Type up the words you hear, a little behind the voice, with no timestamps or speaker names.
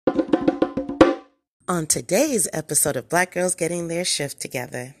On today's episode of Black Girls Getting Their Shift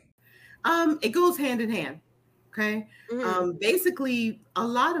Together. It goes hand in hand, okay? Basically, a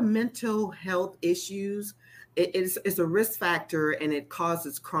lot of mental health issues, it's a risk factor and it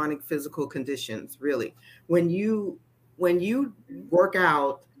causes chronic physical conditions, really. When you work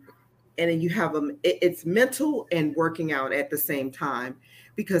out and then you have it's mental and working out at the same time,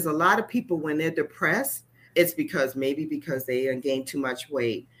 because a lot of people, when they're depressed, it's because they gained too much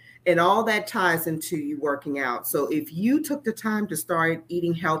weight. And all that ties into you working out. So if you took the time to start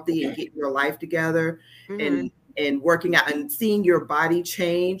eating healthy and getting your life together and working out and seeing your body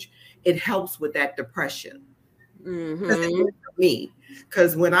change, it helps with that depression. For me,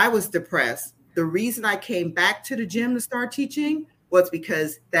 because when I was depressed, the reason I came back to the gym to start teaching was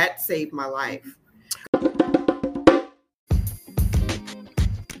because that saved my life.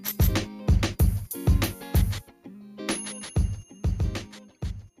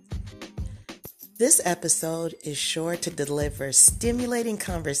 This episode is sure to deliver stimulating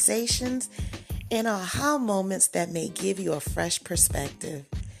conversations and aha moments that may give you a fresh perspective.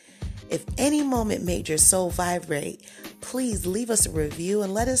 If any moment made your soul vibrate, please leave us a review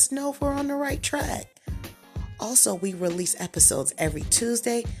and let us know if we're on the right track. Also, we release episodes every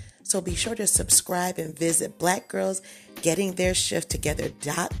Tuesday, so be sure to subscribe and visit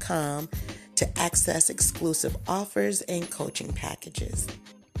blackgirlsgettingtheirshifttogether.com to access exclusive offers and coaching packages.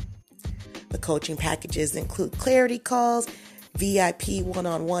 The coaching packages include clarity calls, VIP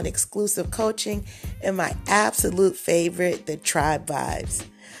one-on-one exclusive coaching, and my absolute favorite, the Tribe Vibes.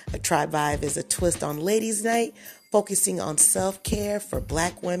 A Tribe Vibe is a twist on Ladies' Night, focusing on self-care for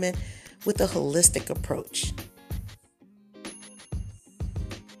Black women with a holistic approach.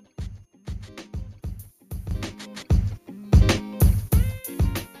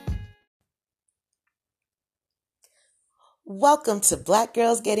 Welcome to Black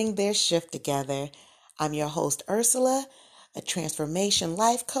Girls Getting Their Shift Together. I'm your host, Ursula, a transformation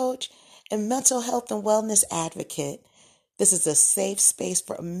life coach and mental health and wellness advocate. This is a safe space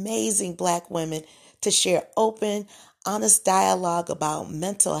for amazing Black women to share open, honest dialogue about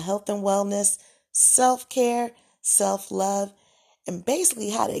mental health and wellness, self-care, self-love, and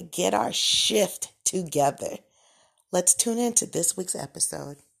basically how to get our shift together. Let's tune into this week's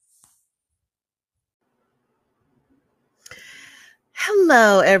episode.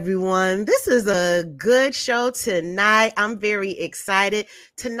 Hello, everyone. This is a good show tonight. I'm very excited.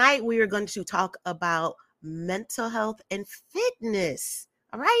 Tonight, we are going to talk about mental health and fitness.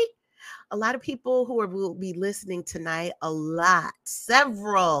 All right. A lot of people who will be listening tonight,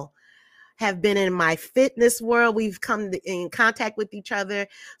 several have been in my fitness world. We've come in contact with each other.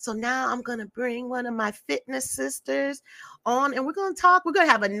 So now I'm going to bring one of my fitness sisters on and we're going to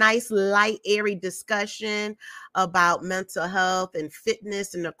have a nice, light, airy discussion about mental health and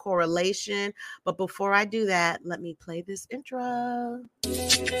fitness and the correlation. But before I do that, let me play this intro.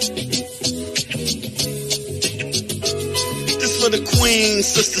 This for the queens,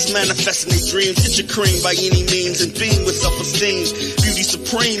 sisters manifesting their dreams. Get your cream by any means and beam with self-esteem. Beauty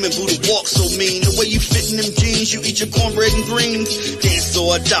supreme and Buddha walk so mean. The way you fit in them jeans, you eat your cornbread and greens. Dance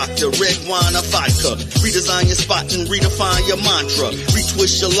or a doctor, red wine or vodka. Redesign your spot and redefine your mantra.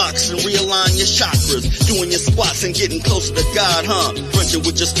 Retwist your locks and realign your chakras. Doing your squats and getting closer to God, huh? Brunching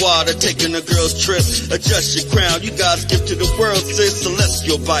with your squad or taking a girl's trip. Adjust your crown, you God's gift to the world, sis.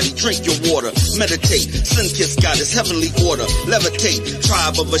 Celestial body, drink your water. Meditate, sun-kissed goddess, heavenly order. Levitate,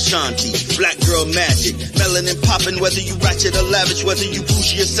 tribe of Ashanti, black girl magic, melanin popping, whether you ratchet or lavish, whether you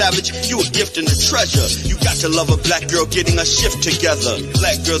bougie or savage, you a gift and a treasure. You got to love a black girl getting a shift together.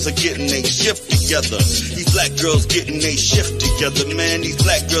 Black girls are getting a shift together. These black girls getting a shift together, man. These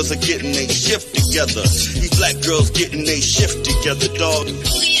black girls are getting a shift together. These black girls getting a shift together, dog.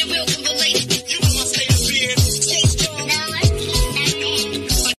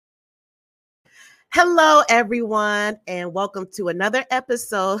 Hello, everyone, and welcome to another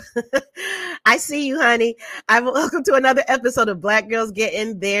episode. I see you, honey. Welcome to another episode of Black Girls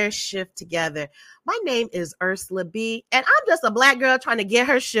Getting Their Shift Together. My name is Ursula B., and I'm just a Black girl trying to get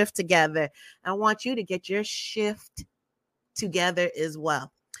her shift together. I want you to get your shift together as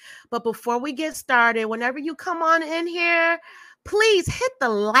well. But before we get started, whenever you come on in here, please hit the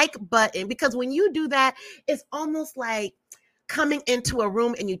like button, because when you do that, it's almost like coming into a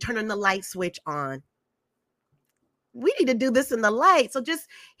room and you turn on the light switch on. We need to do this in the light. So just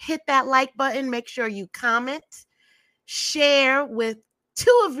hit that like button. Make sure you comment, share with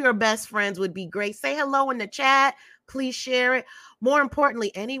 2 of your best friends would be great. Say hello in the chat. Please share it. More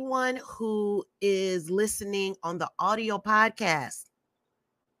importantly, anyone who is listening on the audio podcast,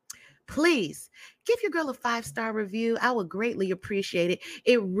 please give your girl a 5-star review. I would greatly appreciate it.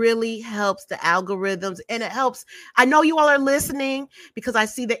 It really helps the algorithms, and it helps. I know you all are listening because I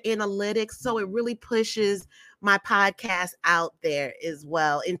see the analytics. So it really pushes my podcast out there as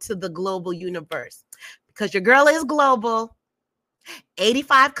well into the global universe, because your girl is global.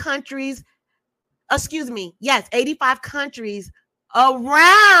 85 countries, yes, 85 countries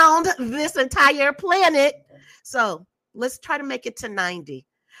around this entire planet. So let's try to make it to 90.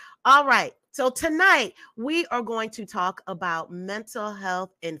 All right. So tonight we are going to talk about mental health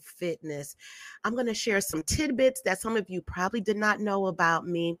and fitness. I'm going to share some tidbits that some of you probably did not know about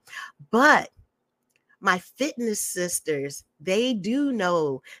me, but my fitness sisters, they do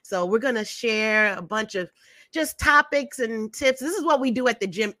know. So we're going to share a bunch of just topics and tips. This is what we do at the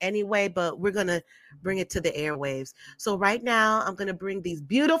gym anyway, but we're going to bring it to the airwaves. So right now I'm going to bring these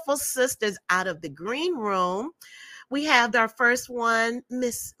beautiful sisters out of the green room. We have our first one,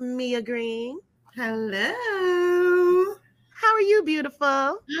 Miss Mia Green. Hello. How are you, beautiful?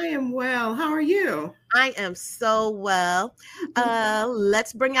 I am well. How are you? I am so well.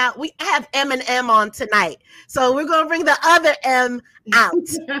 Let's bring out, we have M and M on tonight. So we're going to bring the other M out.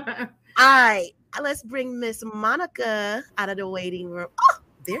 All right. Let's bring Miss Monica out of the waiting room. Oh,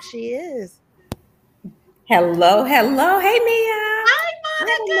 there she is. Hello. Hey, Mia. Hi, Monica. I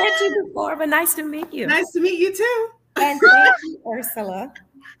haven't met you before, but nice to meet you. Nice to meet you too. And thank you, Ursula.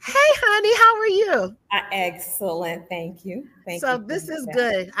 Hey, honey, how are you? Excellent. Thank you. So this is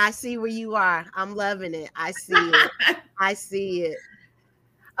good. I see where you are. I'm loving it. I see it. I see it.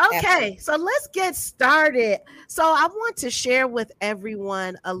 Okay, absolutely. So let's get started. So I want to share with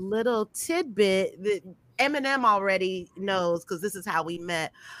everyone a little tidbit that Eminem already knows, because this is how we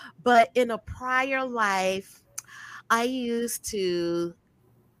met. But in a prior life, I used to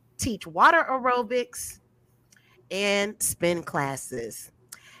teach water aerobics and spin classes.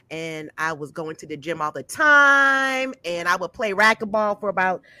 And I was going to the gym all the time, and I would play racquetball for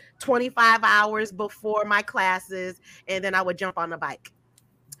about 25 hours before my classes, and then I would jump on the bike.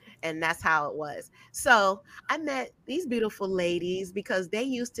 And that's how it was. So I met these beautiful ladies because they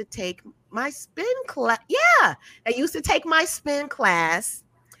used to take my spin class. Yeah, they used to take my spin class.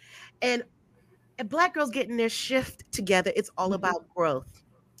 And Black girls getting their shift together, it's all about growth.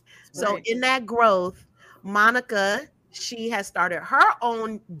 So in that growth, Monica, she has started her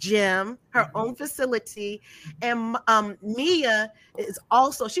own gym, her own facility. And Mia is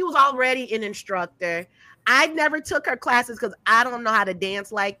also, she was already an instructor. I never took her classes because I don't know how to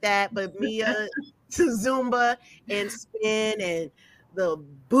dance like that. But Mia, to Zumba and spin and the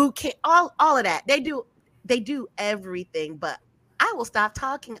boot camp, all of that. They do everything. But I will stop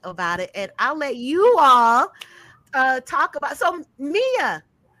talking about it, and I'll let you all talk about. So Mia,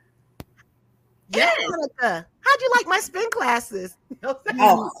 yes, Monica, how'd you like my spin classes? Love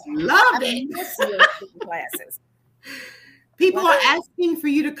it. Spin classes. People are asking for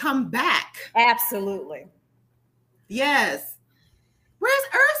you to come back. Absolutely. Yes. Where's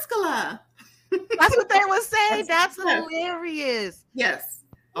Ursula? That's what they were saying. That's hilarious. Yes.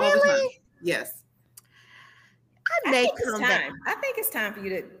 All really? The time. Yes. I may come back. I think it's time for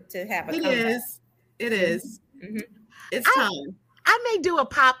you to have a comeback. It is. Mm-hmm. It's time. I may do a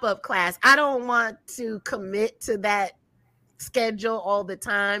pop-up class. I don't want to commit to that schedule all the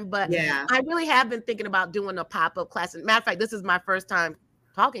time, but yeah, I really have been thinking about doing a pop-up class. Matter of fact, this is my first time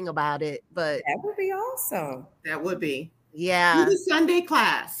talking about it, but that would be awesome. That would be. Yeah. Do the Sunday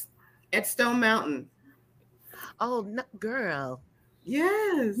class at Stone Mountain. Oh, no, girl.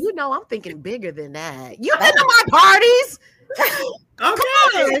 Yes. You know, I'm thinking bigger than that. You've been to my parties.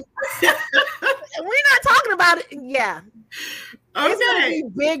 Okay. We're not talking about it. Yeah. Okay. It's gonna be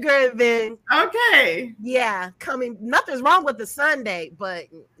bigger than. Okay. Yeah, coming. Nothing's wrong with the Sunday, but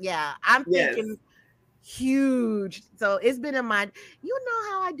yeah, I'm thinking huge. So it's been in my. You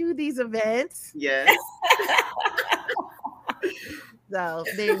know how I do these events. Yes. So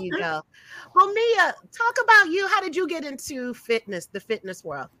there you go. Well, Mia, talk about you. How did you get into fitness, the fitness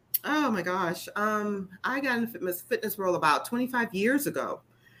world? Oh my gosh. I got into fitness world about 25 years ago.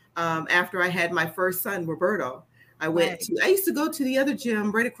 After I had my first son, Roberto. I used to go to the other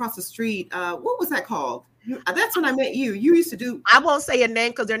gym right across the street. What was that called? That's when I met you. You used to do. I won't say a name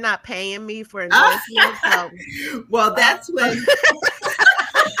because they're not paying me for endorsement. So. Well, that's when.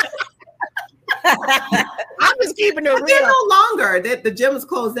 I'm just keeping it real. They're no longer. The gym is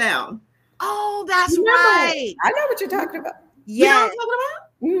closed down. Oh, that's right. I know what you're talking about. Yeah. You know what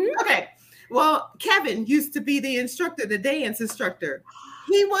I'm talking about? Mm-hmm. Okay. Well, Kevin used to be the instructor, the dance instructor.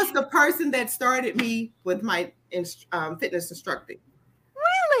 He was the person that started me with my fitness instructing.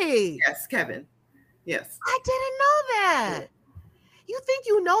 Really? Yes, Kevin. Yes. I didn't know that. You think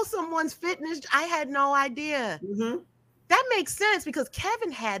you know someone's fitness? I had no idea. Mm-hmm. That makes sense because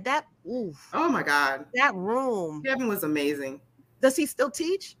Kevin had that. Oof, Oh my God. that room. Kevin was amazing. Does he still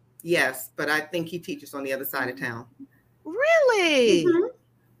teach? Yes, but I think he teaches on the other side of town. Really? Mm-hmm.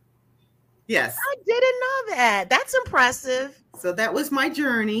 Yes. I didn't know that. That's impressive. So that was my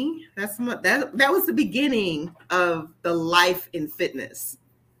journey. That was the beginning of the life in fitness.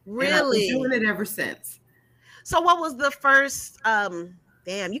 Really? And I've been doing it ever since. So what was the first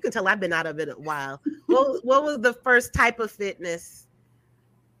damn, you can tell I've been out of it a while. What was the first type of fitness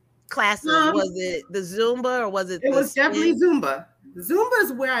classes? Was it the Zumba or was it? It was definitely Zumba. Zumba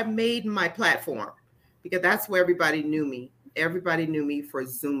is where I made my platform because that's where everybody knew me. Everybody knew me for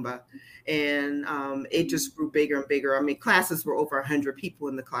Zumba, and it just grew bigger and bigger. I mean, classes were over 100 people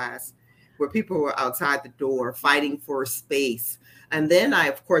in the class, where people were outside the door fighting for space. And then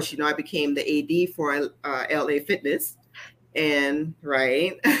of course, I became the AD for LA Fitness, and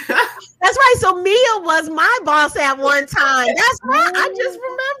right. That's right. So Mia was my boss at one time. That's right. I just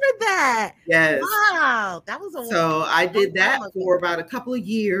remembered that. Yes. Wow. That was so I did that for about a couple of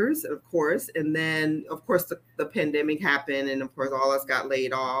years, of course. And then, of course, the pandemic happened. And of course, all us got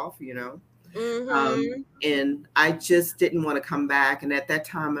laid off, Mm-hmm. And I just didn't want to come back. And at that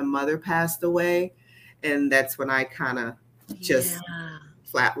time, my mother passed away. And that's when I kind of just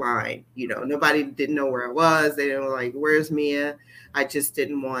flatline. Nobody didn't know where I was. They didn't like, where's Mia? I just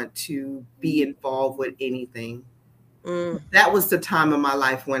didn't want to be involved with anything. That was the time of my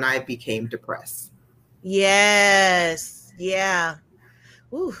life when I became depressed. Yes. Yeah.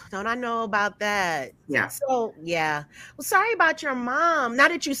 Ooh, don't I know about that? Yeah. So yeah. Well, sorry about your mom. Now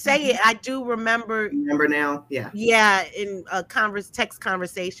that you say it, I do remember. Remember now? Yeah. Yeah, in a text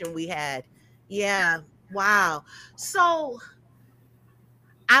conversation we had. Yeah. Wow. So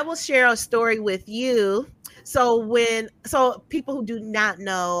I will share a story with you. So people who do not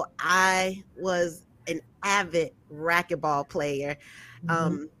know, I was an avid racquetball player.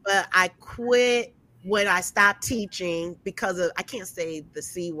 But I quit when I stopped teaching because of, I can't say the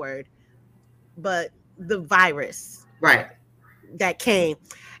C word, but the virus. Right. That came.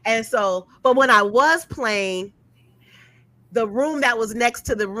 And so, but when I was playing, the room that was next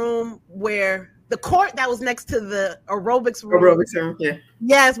to the room where the court that was next to the aerobics room. Yeah.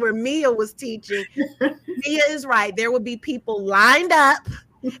 Yes, where Mia was teaching. Mia is right. There would be people lined up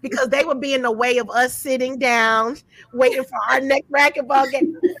because they would be in the way of us sitting down, waiting for our next racquetball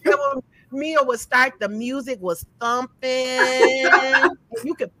game. Mia would start, the music was thumping, and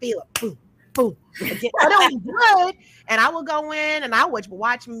you could feel it. Boom, boom. Again. But it was good. And I would go in and I would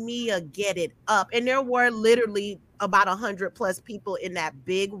watch Mia get it up. And there were literally about 100 plus people in that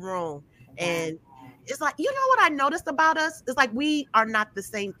big room. And it's like, what I noticed about us? It's like we are not the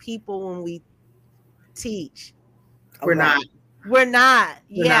same people when we teach. We're not. We're not.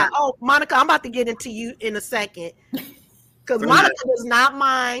 Oh, Monica, I'm about to get into you in a second. Because Monica does not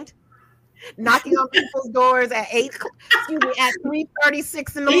mind knocking on people's doors at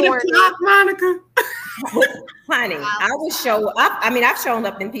 3:36 in the morning. 8 o'clock, Monica. Honey, I will show up. I mean, I've shown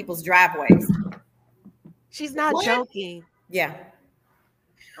up in people's driveways. She's not joking. Yeah.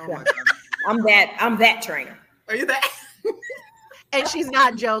 Oh my God. I'm that trainer. Are you that? And she's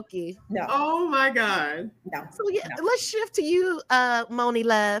not joking. No. Oh my God. No. So let's shift to you, Moni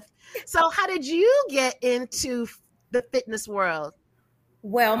Love. So how did you get into the fitness world?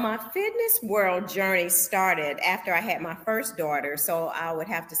 Well, my fitness world journey started after I had my first daughter. So I would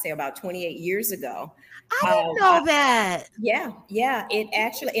have to say about 28 years ago. I didn't know that. Yeah. It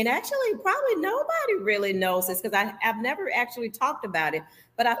actually probably nobody really knows this because I've never actually talked about it,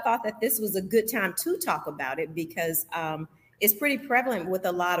 but I thought that this was a good time to talk about it because it's pretty prevalent with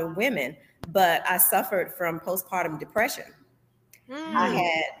a lot of women, but I suffered from postpartum depression.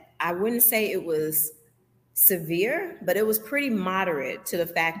 I wouldn't say it was severe, but it was pretty moderate to the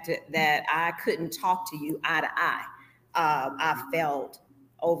fact that I couldn't talk to you eye to eye. I felt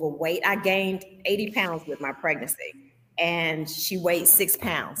overweight. I gained 80 pounds with my pregnancy, and she weighed 6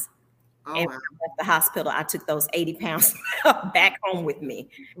 pounds. Oh, and wow. when I left the hospital, I took those 80 pounds back home with me.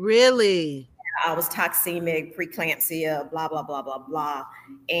 Really? I was toxemic, preeclampsia, blah, blah, blah, blah, blah.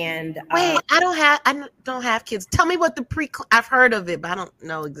 And wait, I don't have kids. Tell me what I've heard of it, but I don't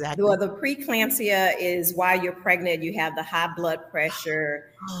know exactly. Well, the preeclampsia is while you're pregnant, you have the high blood pressure,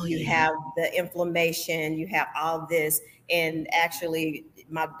 you have the inflammation, you have all this. And actually,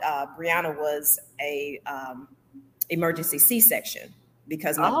 my Brianna was a emergency C-section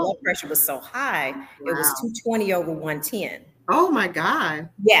because my blood pressure was so high. Wow. It was 220 over 110. Oh my God.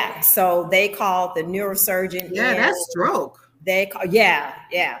 Yeah. So they called the neurosurgeon. Yeah, that's stroke. They call, yeah.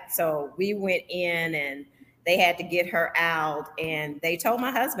 So we went in and they had to get her out, and they told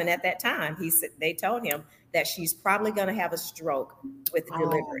my husband at that time, they told him that she's probably going to have a stroke with the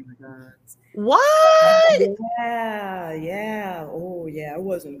delivery. What? Yeah. Oh, yeah. It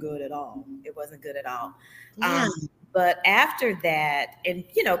wasn't good at all. Yeah. But after that, and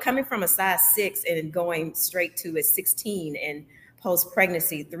coming from a size 6 and going straight to a 16 and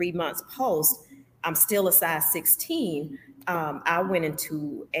post-pregnancy, 3 months post, I'm still a size 16. I went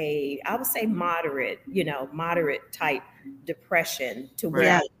into I would say moderate type depression to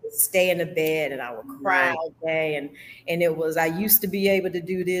where I would stay in the bed and I would cry all day. And it was, I used to be able to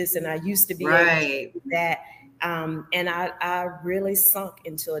do this and I used to be able to do that. And I really sunk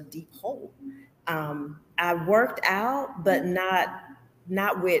into a deep hole. I worked out, but not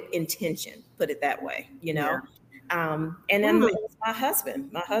with intention, put it that way, And then it was my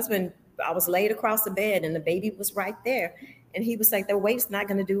husband. I was laid across the bed and the baby was right there. And he was like, the weight's not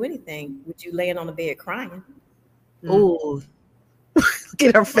going to do anything with you laying on the bed crying. Ooh. Look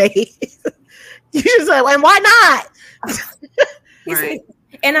at her face. You just like, and why not?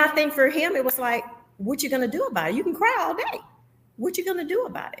 And I think for him, it was like, what you going to do about it? You can cry all day. What you going to do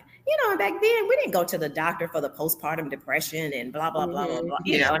about it? And back then we didn't go to the doctor for the postpartum depression and blah, blah, blah, blah, blah.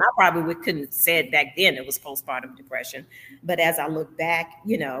 And I probably couldn't have said back then it was postpartum depression. But as I look back,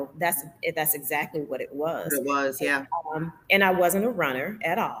 that's exactly what it was. It was, yeah. And I wasn't a runner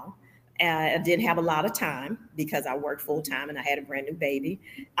at all. I didn't have a lot of time because I worked full time and I had a brand new baby.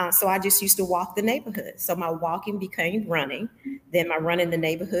 So I just used to walk the neighborhood. So my walking became running. Then my running the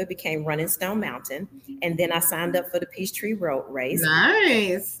neighborhood became running Stone Mountain. And then I signed up for the Peachtree Road Race.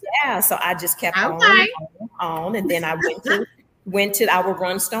 Nice. Yeah. So I just kept on. And then I I would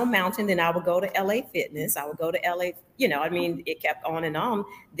run Stone Mountain. Then I would go to LA Fitness. I would go to LA, it kept on and on.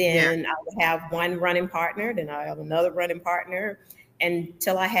 Then I would have one running partner. Then I have another running partner.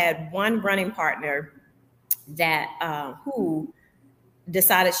 Until I had one running partner that who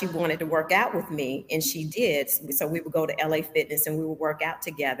decided she wanted to work out with me, and she did. So we would go to LA Fitness and we would work out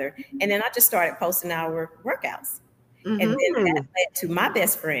together. And then I just started posting our workouts. And then that led to my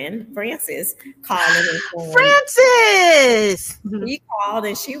best friend, Francis, calling. Francis! He called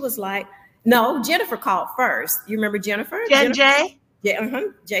and she was like, no, Jennifer called first. You remember Jennifer? Jennifer? Yeah,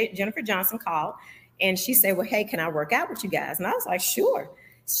 Jennifer Johnson called. And she said, well, hey, can I work out with you guys? And I was like, sure.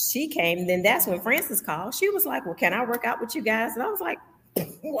 She came. Then that's when Francis called. She was like, well, can I work out with you guys? And I was like,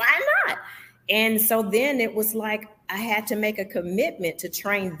 why not? And so then it was like I had to make a commitment to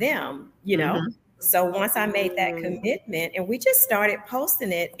train them, So once I made that commitment and we just started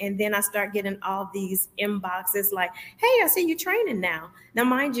posting it, and then I start getting all these inboxes like, hey, I see you training now. Now,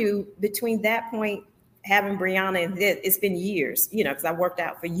 mind you, between that point, having Brianna and this, it's been years, because I worked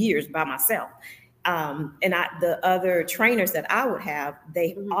out for years by myself. And the other trainers that I would have,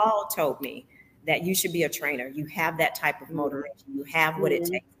 they all told me that you should be a trainer. You have that type of motivation. You have what it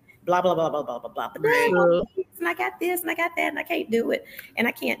takes. Blah, blah, blah, blah, blah, blah, blah. But and I got this and I got that and I can't do it. And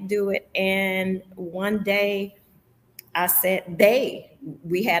I can't do it. And one day I said,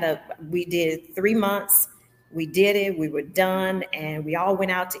 we did 3 months. We did it. We were done. And we all went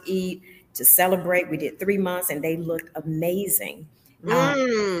out to eat to celebrate. We did 3 months and they looked amazing.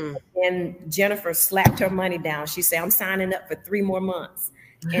 And Jennifer slapped her money down. She said, I'm signing up for 3 more months.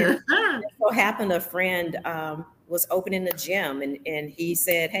 And it so happened a friend was opening a gym and he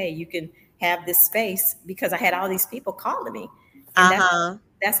said, hey, you can have this space, because I had all these people calling me. And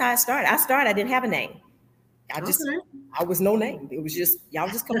that's how I started. I didn't have a name. I was no name. It was just, y'all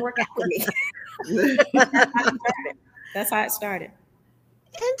just come work out with me. That's how it started.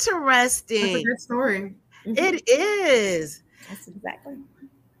 Interesting. That's a good story. It is. That's exactly.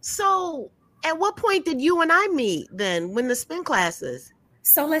 So at what point did you and I meet then, when the spin classes?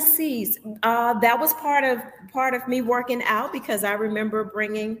 So let's see. That was part of me working out, because I remember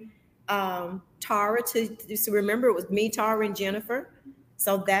bringing Tara to remember it was me, Tara, and Jennifer.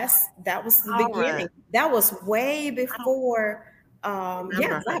 So that was the beginning. That was way before. I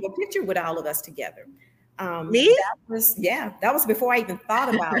have a picture with all of us together. Me? That was before I even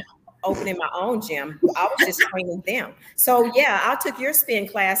thought about opening my own gym. I was just training them. So I took your spin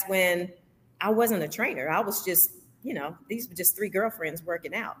class when I wasn't a trainer. I was just, these were just 3 girlfriends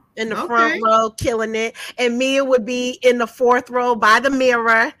working out. In the front row, killing it. And Mia would be in the 4th row by the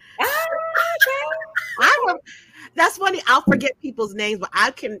mirror. That's funny. I'll forget people's names, but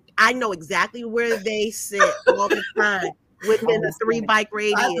I know exactly where they sit all the time within the 3 bike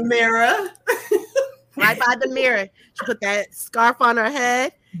radius. By the mirror. Right by the mirror. She put that scarf on her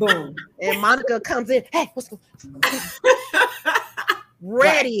head. Boom. And Monica comes in. Hey, what's going on?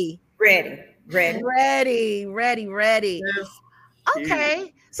 Ready. Yes.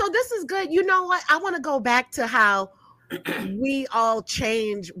 Okay. So this is good. You know what? I want to go back to how we all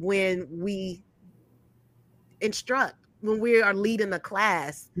change when we instruct, when we are leading a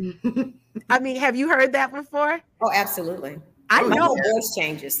class. I mean, have you heard that before? Oh, absolutely. I My know. whole voice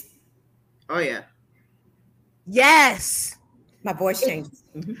changes. Oh yeah. Yes. My voice changes.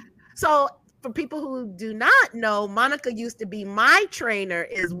 So for people who do not know, Monica used to be my trainer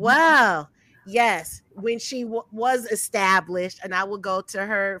as well. Yes, when she was established, and I would go to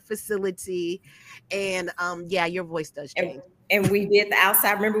her facility, and yeah, your voice does change. And we did the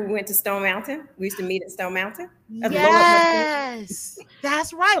outside. Remember, we went to Stone Mountain. We used to meet at Stone Mountain. Yes,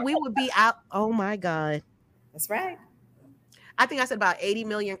 that's right. We would be out. Oh my God, that's right. I think I said about 80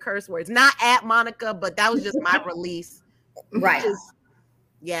 million curse words. Not at Monica, but that was just my release. Right.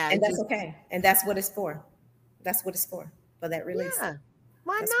 Yeah, and that's okay. And that's what it's for. That's what it's for that release. Yeah.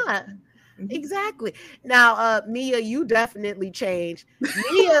 Why not? Exactly. Now, Mia, you definitely changed.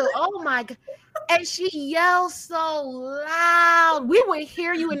 Mia, oh my God. And she yells so loud. We would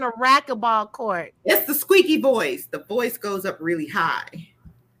hear you in the racquetball court. It's the squeaky voice. The voice goes up really high.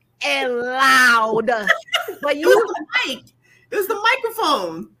 And loud. But you it was the mic. It was the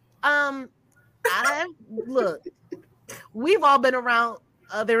microphone. Look, we've all been around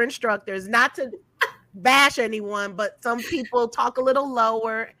other instructors, not to bash anyone, but some people talk a little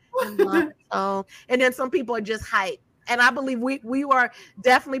lower and then some people are just hype. And I believe we were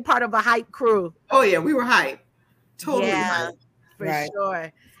definitely part of a hype crew. Oh yeah, we were hype. Totally hype. For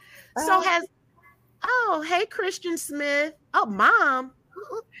sure. So hey, Christian Smith. Oh, Mom.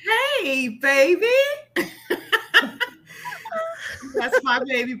 Hey, baby. That's my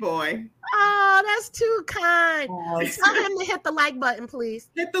baby boy. Oh, that's too kind. Tell him to hit the like button, please.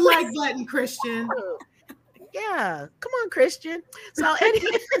 Hit the like button, Christian. Yeah, come on, Christian. So,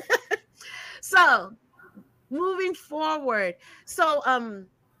 so moving forward. So,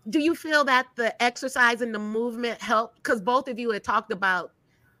 do you feel that the exercise and the movement helped? Because both of you had talked about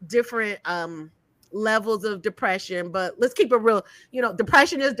different levels of depression, but let's keep it real. You know,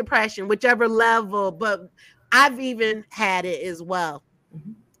 depression is depression, whichever level. But I've even had it as well.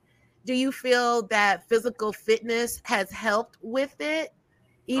 Do you feel that physical fitness has helped with it?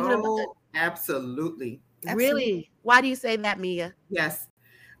 Absolutely. Really? Why do you say that, Mia? Yes.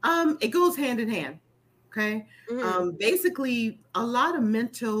 It goes hand in hand. Okay. Basically, a lot of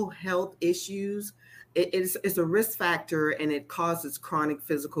mental health issues, it's a risk factor, and it causes chronic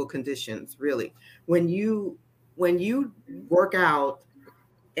physical conditions. Really, when you work out,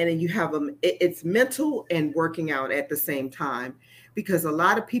 and then you have it's mental and working out at the same time. Because a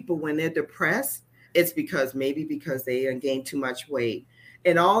lot of people, when they're depressed, it's because they gained too much weight.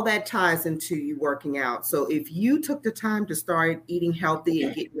 And all that ties into you working out. So if you took the time to start eating healthy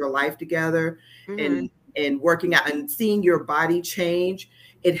and getting your life together and working out and seeing your body change,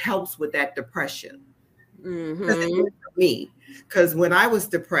 it helps with that depression. For me, because when I was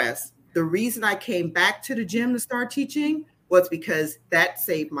depressed, the reason I came back to the gym to start teaching was because that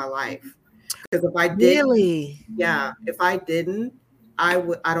saved my life. Because if I didn't, if I didn't, I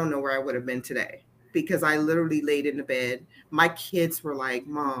don't know where I would have been today, because I literally laid in the bed. My kids were like,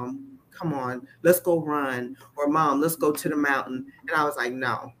 Mom, come on, let's go run. Or Mom, let's go to the mountain. And I was like,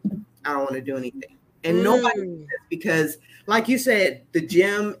 no, I don't want to do anything. And nobody, because like you said, the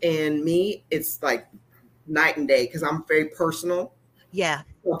gym and me, it's like night and day, because I'm very personal. Yeah.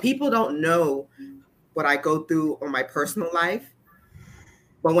 Well, people don't know what I go through on my personal life.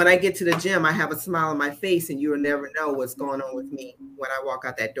 But when I get to the gym, I have a smile on my face, and you'll never know what's going on with me when I walk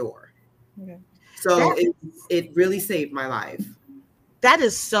out that door. Okay. So it really saved my life. That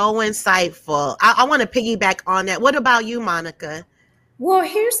is so insightful. I want to piggyback on that. What about you, Monica? Well,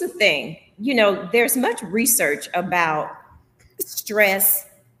 here's the thing. You know, there's much research about stress,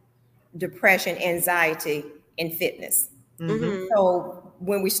 depression, anxiety, and fitness. So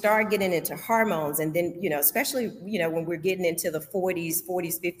when we start getting into hormones, and then, you know, especially, you know, when we're getting into the 40s,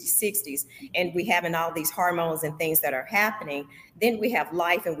 50s, 60s, and we having all these hormones and things that are happening, then we have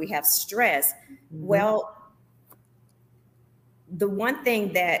life and we have stress. Well, the one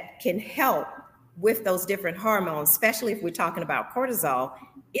thing that can help with those different hormones, especially if we're talking about cortisol,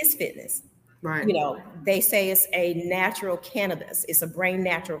 is fitness. Right. You know, they say it's a natural cannabis. It's a brain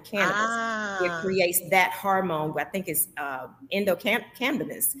natural cannabis. It creates that hormone. I think it's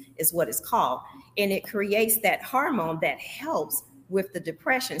endocannabinoids is what it's called. And it creates that hormone that helps with the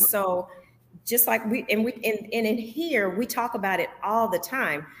depression. So just like in here, we talk about it all the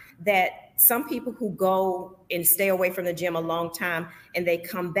time, that some people who go and stay away from the gym a long time and they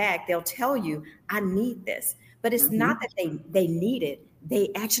come back, they'll tell you, I need this. But it's not that they need it.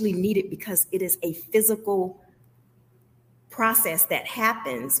 They actually need it because it is a physical process that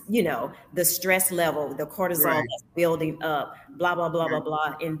happens, the stress level, the cortisol that's building up, blah, blah, blah, blah,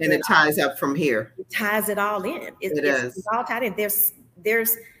 blah. And it ties up from here. It ties it all in. It's all tied in. There's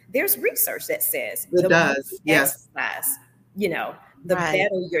research that says it does. Yes. Exercise,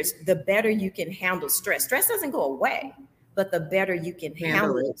 the better you can handle stress. Stress doesn't go away, but the better you can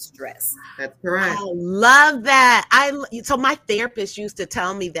handle stress. That's correct. I love that. So my therapist used to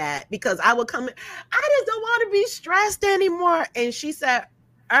tell me that, because I would come in, I just don't want to be stressed anymore. And she said,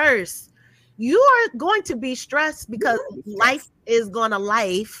 Urs, you are going to be stressed because life is going to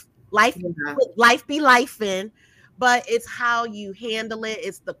life be lifing, but it's how you handle it.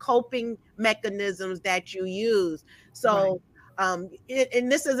 It's the coping mechanisms that you use. So, and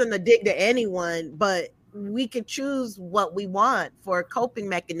this isn't a dig to anyone, but we can choose what we want for a coping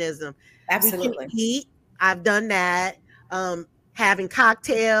mechanism. Absolutely. We can eat. I've done that. Having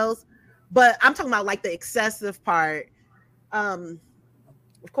cocktails, but I'm talking about like the excessive part. Of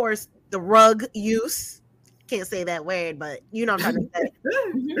course, the rug use. Can't say that word, but you know what I'm trying to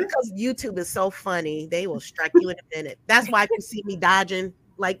say. Because YouTube is so funny, they will strike you in a minute. That's why you see me dodging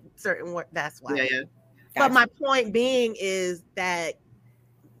like certain words. That's why. Yeah. But my point being is that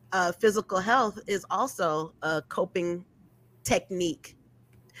physical health is also a coping technique.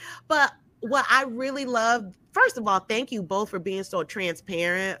 But what I really love, first of all, thank you both for being so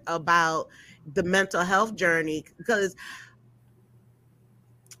transparent about the mental health journey, because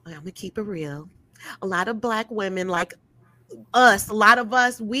I'm gonna keep it real. A lot of Black women like us, a lot of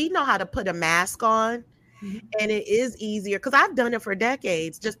us, we know how to put a mask on. And it is easier, because I've done it for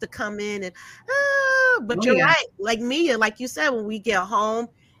decades, just to come in and but you're right, like Mia, like you said, when we get home,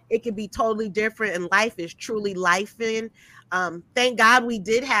 it can be totally different, and life is truly lifing. Thank God we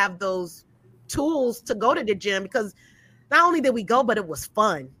did have those tools to go to the gym, because not only did we go, but it was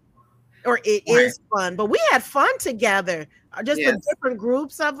fun, or it is fun. But we had fun together, just the different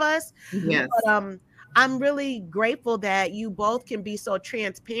groups of us. Yes. But, I'm really grateful that you both can be so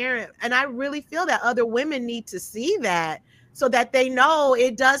transparent. And I really feel that other women need to see that, so that they know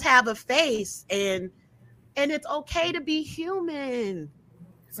it does have a face, and it's okay to be human.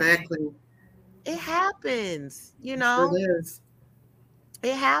 Exactly. It happens, you know. It is.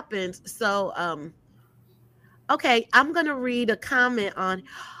 It happens. So, okay, I'm going to read a comment on,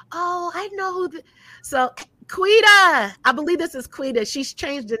 I know who so Quita, I believe this is Quita. She's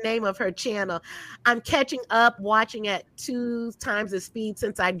changed the name of her channel. I'm catching up, watching at 2 times the speed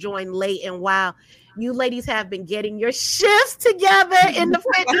since I joined late. And wow, you ladies have been getting your shifts together in the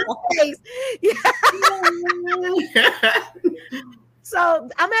fitness space. So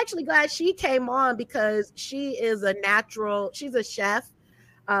I'm actually glad she came on, because she is she's a chef.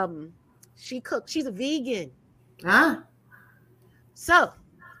 She cooks, she's a vegan. So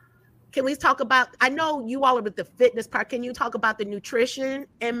can we talk about, I know you all are with the fitness part. Can you talk about the nutrition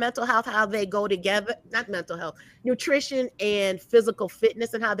and mental health, how they go together? Not mental health, nutrition and physical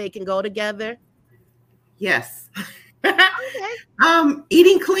fitness, and how they can go together? Yes.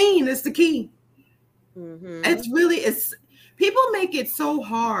 Eating clean is the key. It's people make it so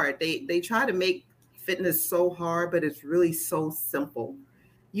hard. They try to make fitness so hard, but it's really so simple.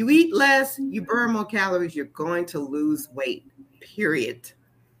 You eat less, you burn more calories, you're going to lose weight, period.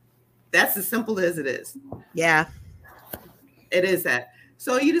 That's as simple as it is. Yeah. It is that.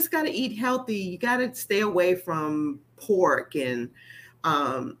 So you just got to eat healthy. You got to stay away from pork and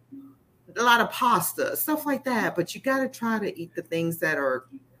a lot of pasta, stuff like that. But you got to try to eat the things that are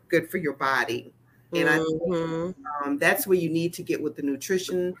good for your body. And I think that's where you need to get with a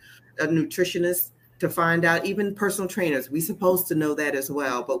nutritionist, to find out, even personal trainers. We're supposed to know that as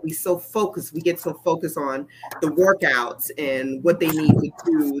well, but we get so focused on the workouts and what they need to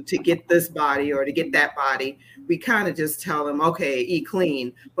do to get this body or to get that body. We kind of just tell them, okay, eat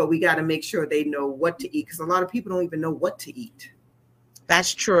clean, but we got to make sure they know what to eat, because a lot of people don't even know what to eat.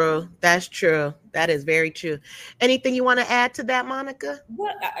 That's true. That's true. That is very true. Anything you want to add to that, Monica?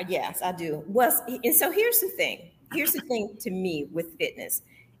 Well, yes, I do. And so here's the thing. Here's the thing to me with fitness.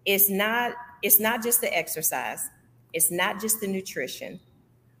 It's not just the exercise. It's not just the nutrition.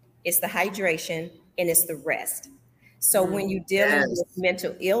 It's the hydration, and it's the rest. So when you're dealing with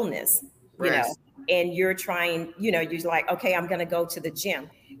mental illness, you know, and you're trying, you're like, okay, I'm going to go to the gym.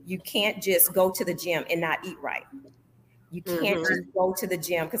 You can't just go to the gym and not eat right. You can't just go to the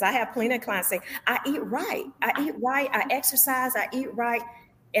gym, because I have plenty of clients say, I eat right, I exercise, I eat right.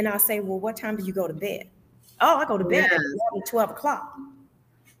 And I'll say, well, what time do you go to bed? Oh, I go to bed at 12 o'clock.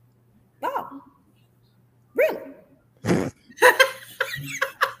 Oh, really?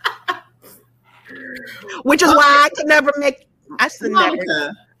 Which is why I could never make.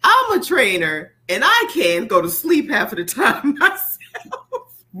 I'm a trainer, and I can go to sleep half of the time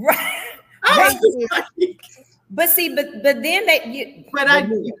myself. Right. Like, but then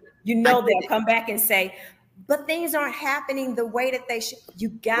they'll come back and say, but things aren't happening the way that they should. You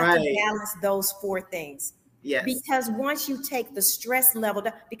got to balance those 4 things. Yes. Because once you take the stress level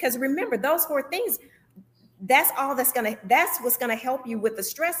down, because remember, those 4 things, that's what's going to help you with the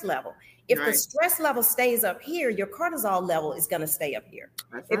stress level. If the stress level stays up here, your cortisol level is going to stay up here.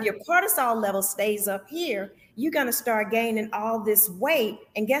 If your cortisol level stays up here, you're going to start gaining all this weight.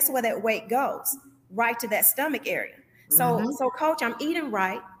 And guess where that weight goes? Right to that stomach area. So coach, I'm eating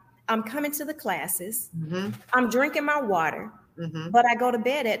right. I'm coming to the classes. I'm drinking my water, but I go to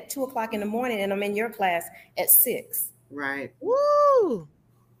bed at 2:00 in the morning and I'm in your class at 6. Right. Woo!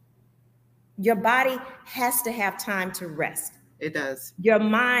 Your body has to have time to rest. It does. Your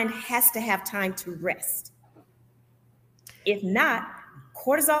mind has to have time to rest. If not,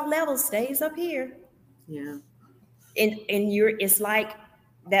 cortisol level stays up here. Yeah. And it's like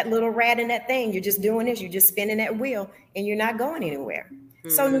that little rat in that thing. You're just doing this. You're just spinning that wheel and you're not going anywhere.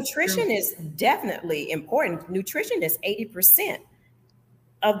 So nutrition is definitely important. Nutrition is 80%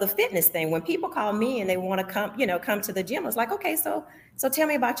 of the fitness thing. When people call me and they want to come to the gym, it's like, okay, so tell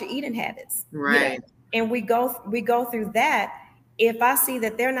me about your eating habits. Right. And we go through that. If I see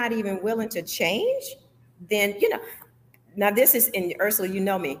that they're not even willing to change, then, now this is in Ursula, you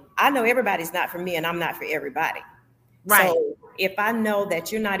know me. I know everybody's not for me and I'm not for everybody. Right. So if I know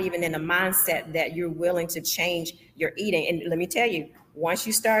that you're not even in a mindset that you're willing to change your eating, and let me tell you, once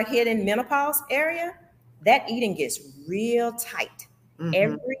you start hitting menopause area, that eating gets real tight.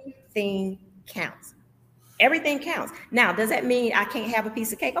 Everything counts. Everything counts. Now, does that mean I can't have a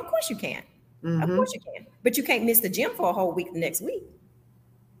piece of cake? Of course you can. Of course you can. But you can't miss the gym for a whole week the next week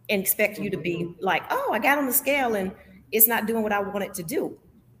and expect you to be like, oh, I got on the scale and it's not doing what I want it to do.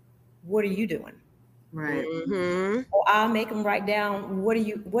 What are you doing? Right. Or I'll make them write down, what are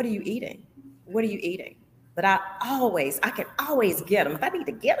you eating? What are you eating? But I can always get them. If I need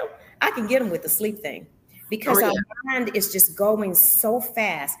to get them, I can get them with the sleep thing. Because our mind is just going so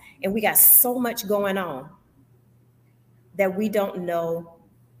fast and we got so much going on that we don't know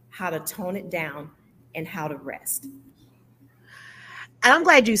how to tone it down and how to rest. And I'm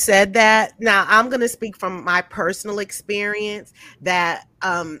glad you said that. Now, I'm going to speak from my personal experience that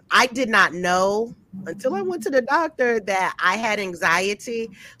I did not know until I went to the doctor that I had anxiety.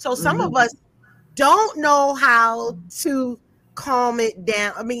 So some of us don't know how to calm it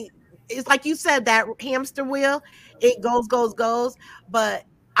down. I mean, it's like you said, that hamster wheel, it goes. But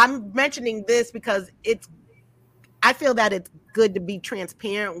I'm mentioning this because I feel that it's good to be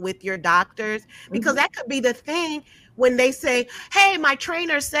transparent with your doctors, because that could be the thing when they say, hey, my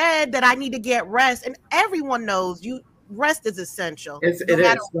trainer said that I need to get rest. And everyone knows rest is essential. It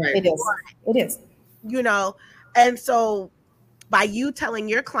is. And so by you telling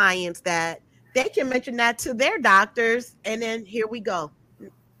your clients that, they can mention that to their doctors, and then here we go.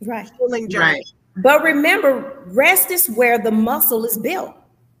 Right. Healing journey. Right. But remember, rest is where the muscle is built.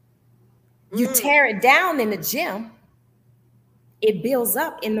 You tear it down in the gym, it builds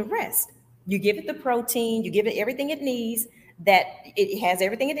up in the rest. You give it the protein, you give it everything it needs, that it has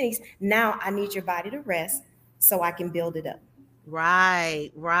everything it needs. Now I need your body to rest so I can build it up.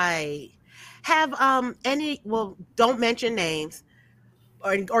 Right. Have don't mention names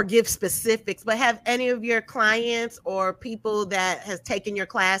or give specifics, but have any of your clients or people that has taken your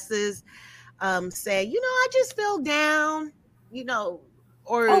classes say, I just feel down,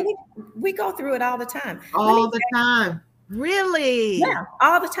 or we go through it all the time. Really? Yeah,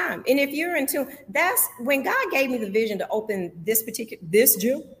 all the time. And if you're in tune, that's when God gave me the vision to open this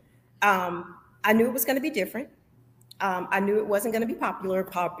gym. I knew it was going to be different. I knew it wasn't going to be popular.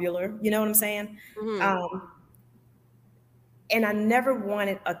 You know what I'm saying? And I never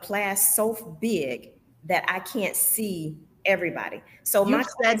wanted a class so big that I can't see everybody. So you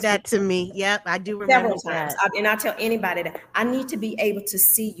said that to me. Yep, I do remember several times. And I tell anybody that I need to be able to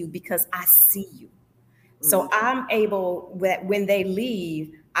see you because I see you. So I'm able, when they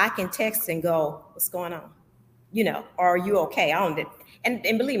leave, I can text and go, what's going on? Are you okay? And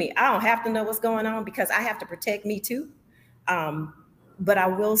believe me, I don't have to know what's going on because I have to protect me too. But I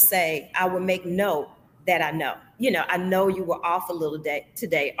will say, I will make note that I know. I know you were off a little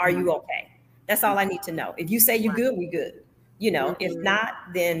today. Are you okay? That's all I need to know. If you say you're good, we good. If not,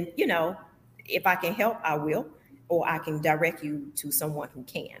 then, if I can help, I will, or I can direct you to someone who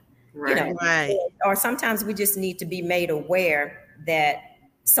can. Right. Or sometimes we just need to be made aware that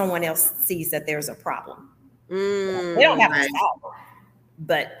someone else sees that there's a problem. They don't have to solve,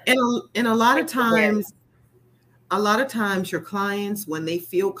 but and a lot of times your clients, when they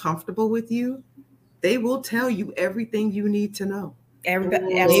feel comfortable with you, they will tell you everything you need to know.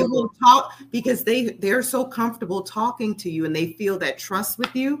 Everybody, They will talk because they're so comfortable talking to you and they feel that trust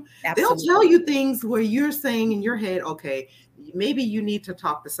with you. Absolutely. They'll tell you things where you're saying in your head, okay, maybe you need to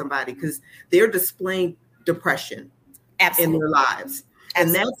talk to somebody because they're displaying depression in their lives.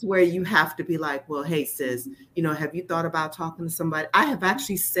 And that's where you have to be like, well, hey, sis, have you thought about talking to somebody? I have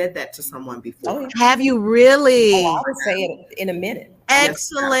actually said that to someone before. Oh, yeah. Have you really? Oh, I would say it in a minute.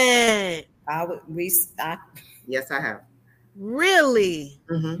 Excellent. Yes, I have. Really?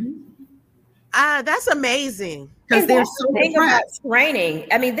 Mm-hmm. That's amazing. Because there's so thing about training.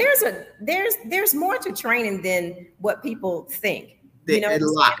 I mean, there's more to training than what people think. A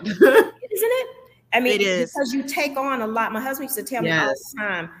lot. Isn't it? I mean, it is because you take on a lot. My husband used to tell me all the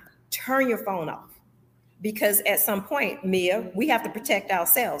time, turn your phone off. Because at some point, Mia, we have to protect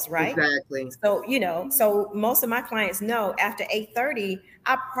ourselves, right? Exactly. So, so most of my clients know after 8:30,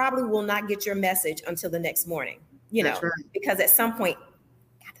 I probably will not get your message until the next morning, That's right. because at some point,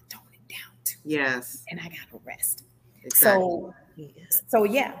 I got to tone it down too. Yes. And I got to rest. Exactly. So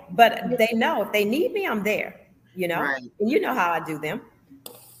yeah, but they know if they need me, I'm there, Right. And you know how I do them.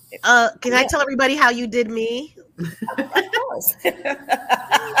 Can I tell everybody how you did me? Of course.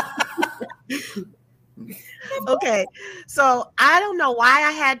 Okay, so I don't know why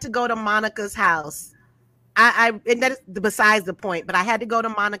I had to go to Monica's house. And that is besides the point, but I had to go to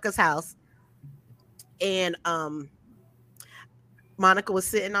Monica's house, and Monica was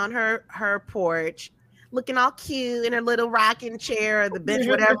sitting on her porch, looking all cute in her little rocking chair or the bench,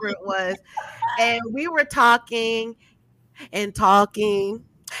 whatever it was, and we were talking and talking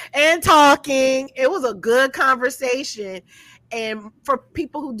and talking. It was a good conversation. And for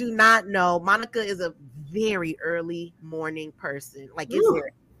people who do not know, Monica is a very early morning person. Like,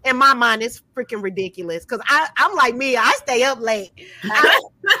 it's in my mind, it's freaking ridiculous because I'm like me. I stay up late.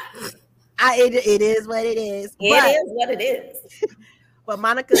 It is what it is. It is what it is. But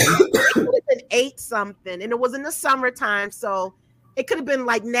Monica, it could have been 8 something, and it was in the summertime, so it could have been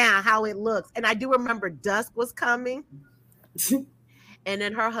like now how it looks. And I do remember dusk was coming, and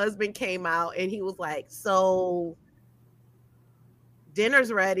then her husband came out, and he was like, "So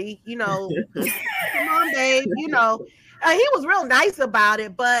dinner's ready, come on, babe, he was real nice about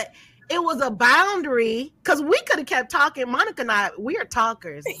it, but it was a boundary because we could have kept talking. Monica and I, we are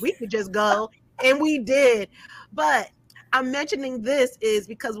talkers. We could just go, and we did. But I'm mentioning this is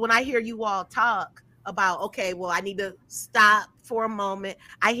because when I hear you all talk about, okay, well, I need to stop for a moment,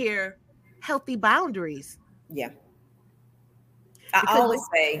 I hear healthy boundaries. Yeah. I always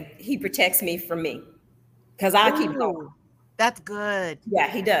say he protects me from me because I keep going. That's good. Yeah,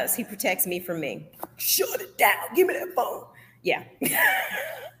 he does. He protects me from me. Shut it down. Give me that phone. Yeah.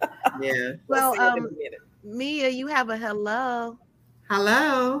 Yeah. Well, Mia, you have a hello.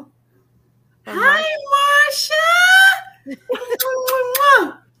 Hello. Hi, Marsha.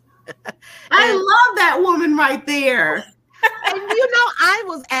 I love that woman right there. And I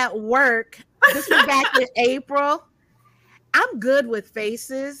was at work. This was back in April. I'm good with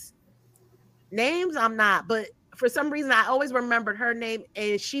faces. Names, I'm not, but for some reason, I always remembered her name,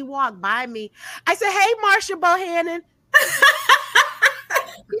 and she walked by me. I said, "Hey, Marsha Bohannon."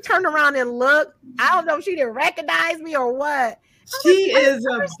 She turned around and looked. I don't know if she didn't recognize me or what. She is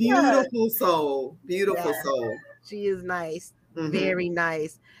a beautiful soul. Beautiful soul. She is nice. Mm-hmm. Very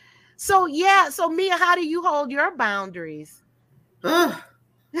nice. So Mia, how do you hold your boundaries? That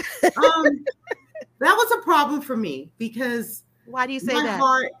was a problem for me because why do you say that?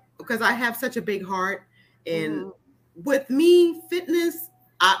 Heart, because I have such a big heart. And with me, fitness,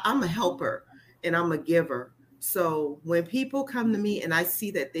 I'm a helper and I'm a giver. So when people come to me and I see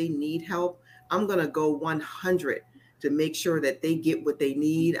that they need help, I'm going to go 100 to make sure that they get what they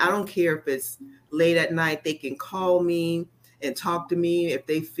need. I don't care if it's late at night, they can call me and talk to me if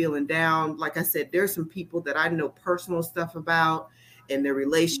they feeling down. Like I said, there's some people that I know personal stuff about and their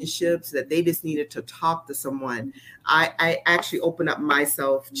relationships that they just needed to talk to someone. I actually open up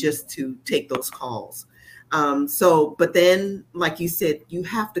myself just to take those calls. But then, like you said, you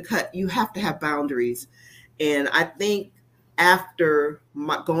have to have boundaries. And I think after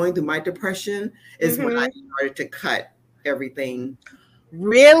going through my depression is when I started to cut everything.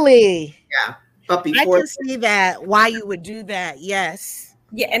 Really? Yeah. But before I can see that, why you would do that. Yes.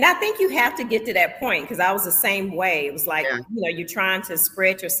 Yeah. And I think you have to get to that point because I was the same way. It was like, you're trying to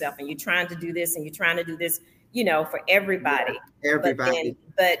spread yourself and you're trying to do this and you're trying to do this, for everybody. Yeah, everybody.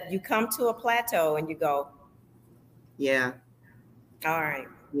 But you come to a plateau and you go, yeah. All right.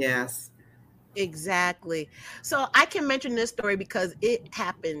 Yes. Exactly. So I can mention this story because it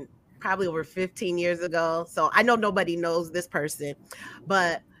happened probably over 15 years ago. So I know nobody knows this person,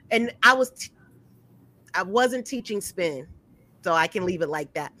 and I was I wasn't teaching spin, so I can leave it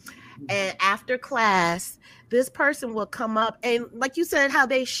like that. And after class, this person will come up and, like you said, how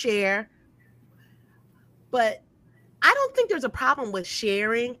they share. But I don't think there's a problem with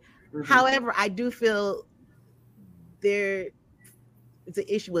sharing. However, I do feel there is an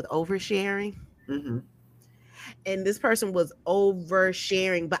issue with oversharing. And this person was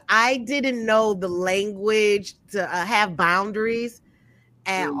oversharing, but I didn't know the language to have boundaries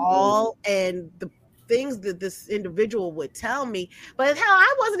at all. And the things that this individual would tell me, but hell,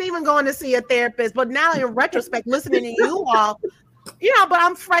 I wasn't even going to see a therapist. But now in retrospect, listening to you all, but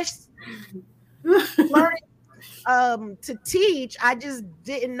I'm fresh learning to teach. I just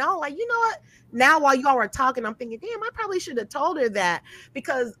didn't know. Like, you know what? Now while y'all were talking, I'm thinking, damn, I probably should have told her that,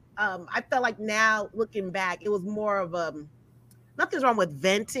 because I felt like now looking back, it was more of nothing's wrong with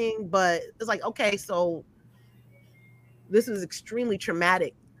venting, but it's like, okay, so this is extremely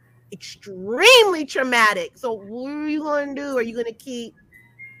traumatic. So what are you going to do? Are you going to keep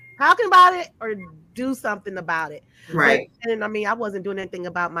talking about it or do something about it? Right. And I mean, I wasn't doing anything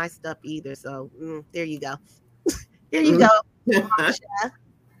about my stuff either. So there you go. There you go.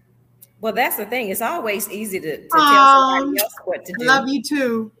 Well, that's the thing. It's always easy to tell somebody else what to do. Love you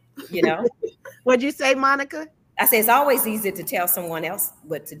too. What'd you say, Monica? I say it's always easy to tell someone else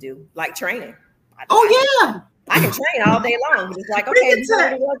what to do, like training. Yeah. I can train all day long, but it's like, okay, you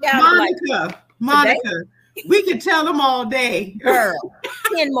want to work out. Monica, we can tell them all day. Girl,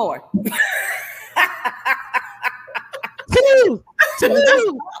 10 more. Two.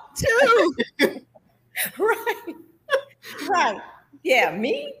 Right. Yeah,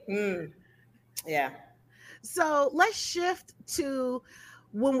 me? Yeah. So let's shift to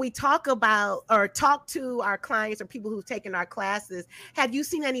when we talk about or talk to our clients or people who've taken our classes. Have you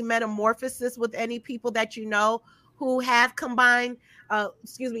seen any metamorphosis with any people that you know who have combined,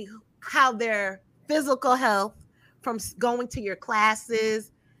 how their physical health from going to your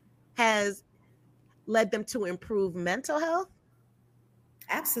classes has led them to improve mental health?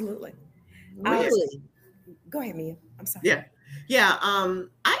 Absolutely. Really? Go ahead, Mia. I'm sorry. Yeah.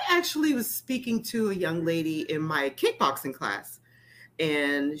 I actually was speaking to a young lady in my kickboxing class,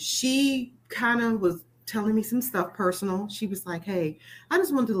 and she kind of was telling me some stuff personal. She was like, hey, I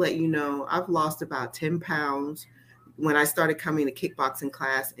just wanted to let you know I've lost about 10 pounds when I started coming to kickboxing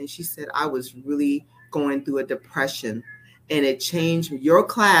class. And she said, I was really going through a depression, and your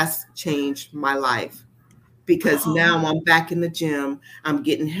class changed my life, because now I'm back in the gym. I'm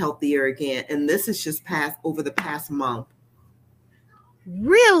getting healthier again. And this is just over the past month.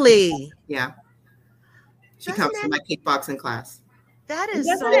 Really? Yeah. She comes to my kickboxing class. That is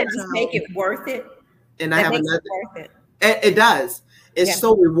Doesn't that just make it worth it? And I have another. It does. It's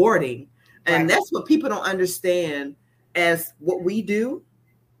so rewarding. And that's what people don't understand as what we do.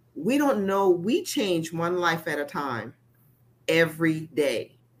 We don't know. We change one life at a time every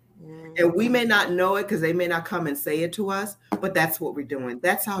day. And we may not know it because they may not come and say it to us, but that's what we're doing.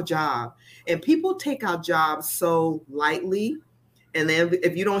 That's our job. And people take our job so lightly. And then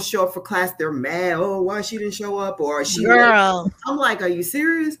if you don't show up for class, they're mad. Oh, why she didn't show up? Or she girl. I'm like, are you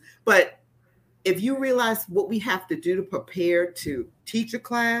serious? But if you realize what we have to do to prepare to teach a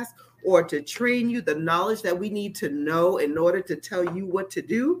class or to train you, the knowledge that we need to know in order to tell you what to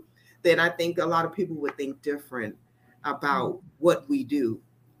do, then I think a lot of people would think different about what we do.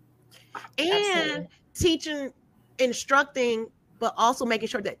 And teaching, instructing, but also making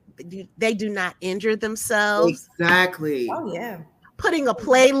sure that they do not injure themselves. Exactly. Oh, yeah. Putting a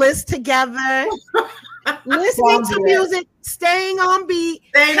playlist together, listening to music, staying on beat,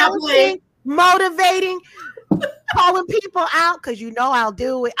 motivating, calling people out, because I'll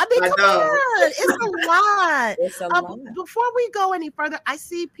do it. I mean, come on. It's a lot. It's a lot. Before we go any further, I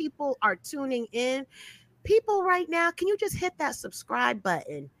see people are tuning in. People right now, can you just hit that subscribe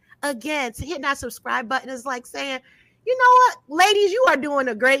button? Again, to hit that subscribe button is like saying, you know what, ladies, you are doing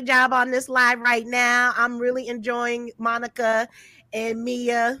a great job on this live right now. I'm really enjoying Monica and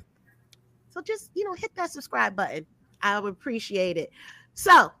Mia. So just, hit that subscribe button. I would appreciate it.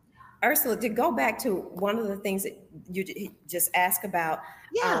 So, Ursula, to go back to one of the things that you just asked about,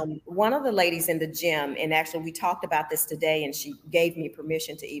 one of the ladies in the gym, and actually we talked about this today, and she gave me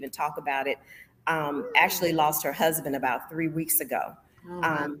permission to even talk about it, actually lost her husband about 3 weeks ago.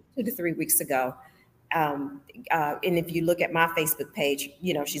 2 to 3 weeks ago. And if you look at my Facebook page,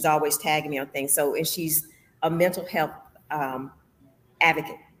 she's always tagging me on things. So, and she's a mental health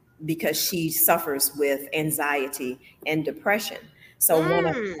advocate because she suffers with anxiety and depression. So one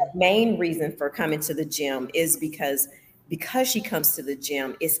of the main reasons for coming to the gym is because because she comes to the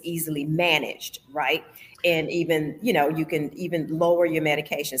gym, it's easily managed, right? And even, you can even lower your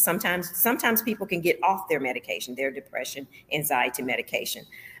medication. Sometimes people can get off their medication, their depression, anxiety medication.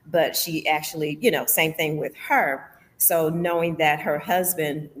 But she actually, same thing with her. So knowing that her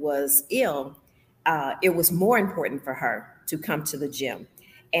husband was ill, it was more important for her to come to the gym.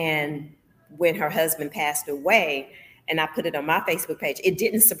 And when her husband passed away, and I put it on my Facebook page, it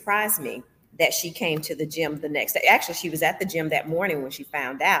didn't surprise me that she came to the gym the next day. Actually, she was at the gym that morning when she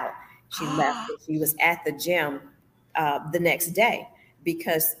found out. She left, and she was at the gym the next day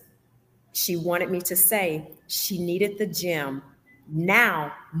because she wanted me to say she needed the gym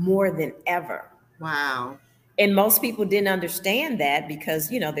now more than ever. Wow. And most people didn't understand that because,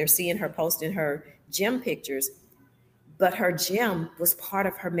 they're seeing her posting her gym pictures, but her gym was part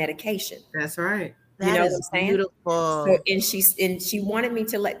of her medication. That's right. That what is I'm saying? Beautiful. So, and she wanted me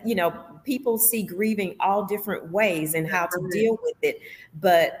to let, people see grieving all different ways and how to deal with it.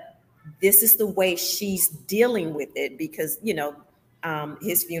 But this is the way she's dealing with it because,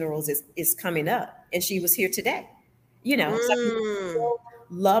 his funerals is coming up and she was here today. So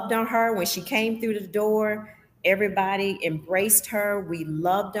loved on her when she came through the door. Everybody embraced her. We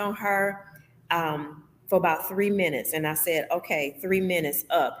loved on her for about 3 minutes. And I said, okay, 3 minutes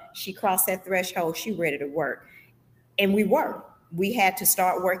up. She crossed that threshold. She ready to work. And we had to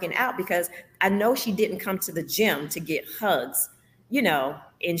start working out because I know she didn't come to the gym to get hugs,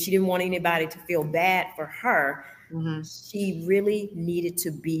 and she didn't want anybody to feel bad for her. Mm-hmm. She really needed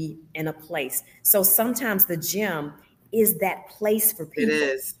to be in a place. So sometimes the gym is that place for people. It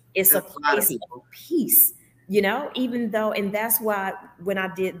is. It's a place of peace, even though, and that's why when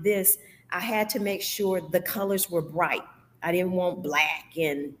I did this, I had to make sure the colors were bright. I didn't want black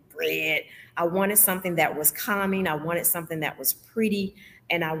and red. I wanted something that was calming. I wanted something that was pretty,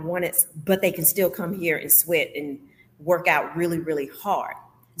 and but they can still come here and sweat and work out really, really hard.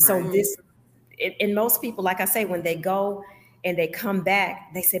 Right. So and most people, like I say, when they go and they come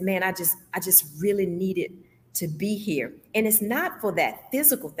back, they say, man, I just really needed to be here. And it's not for that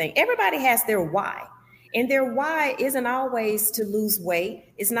physical thing. Everybody has their why. And their why isn't always to lose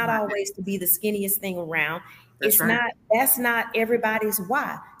weight. It's not always to be the skinniest thing around. That's not everybody's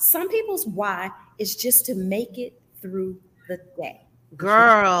why. Some people's why is just to make it through the day.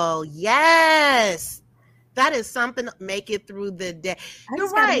 Girl, yes. That is something to make it through the day. You're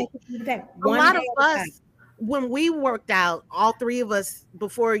right. A lot of us, when we worked out, all three of us,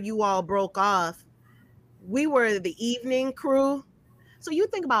 before you all broke off, we were the evening crew. So you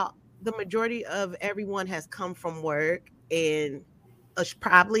think about the majority of everyone has come from work and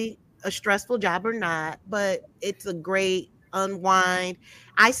probably a stressful job or not, but it's a great unwind.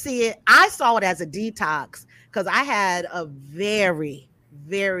 I saw it as a detox because I had a very,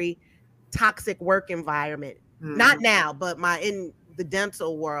 very toxic work environment. Mm-hmm. Not now, but in the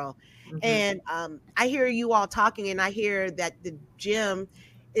dental world. Mm-hmm. And I hear you all talking, and I hear that the gym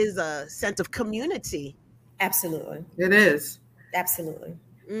is a sense of community. Absolutely. It is. Absolutely.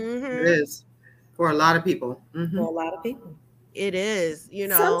 Mm-hmm. It is for a lot of people. Mm-hmm. For a lot of people. It is,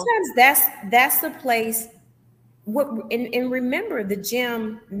 Sometimes that's the place. And remember, the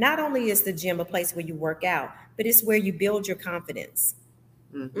gym, not only is the gym a place where you work out, but it's where you build your confidence.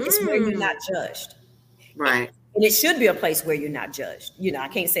 Mm-hmm. It's where you're not judged. Right. And it should be a place where you're not judged. I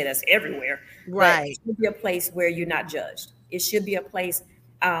can't say that's everywhere. Right. It should be a place where you're not judged. It should be a place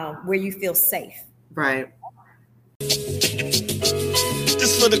where you feel safe. Right.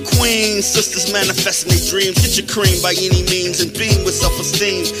 This for the queens, sisters manifesting their dreams. Get your cream by any means and beam with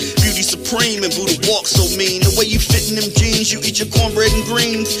self-esteem. Beauty supreme and Buddha walk so mean. The way you fit in them jeans, you eat your cornbread and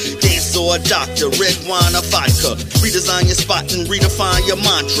greens. Dance or a doctor, red wine or vodka. Redesign your spot and redefine your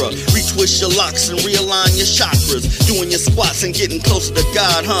mantra. Retwist your locks and realign your chakras. Doing your squats and getting closer to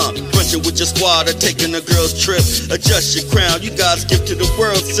God, huh? Brunching with your squad or taking a girl's trip. Adjust your crown, you God's gift to the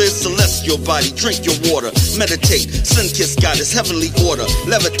world, sis. Celestial body, drink your water. Meditate, sun-kissed goddess, heavenly order.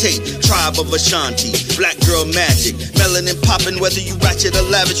 Levitate, tribe of Ashanti, black girl magic, melanin popping, whether you ratchet or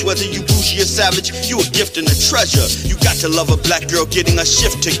lavish, whether you bougie or savage, you a gift and a treasure. You got to love a black girl getting a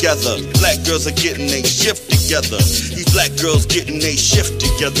shift together. Black girls are getting a shift together. These black girls getting a shift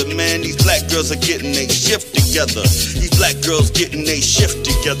together, man. These black girls are getting a shift together. These black girls getting a shift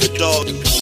together, dog.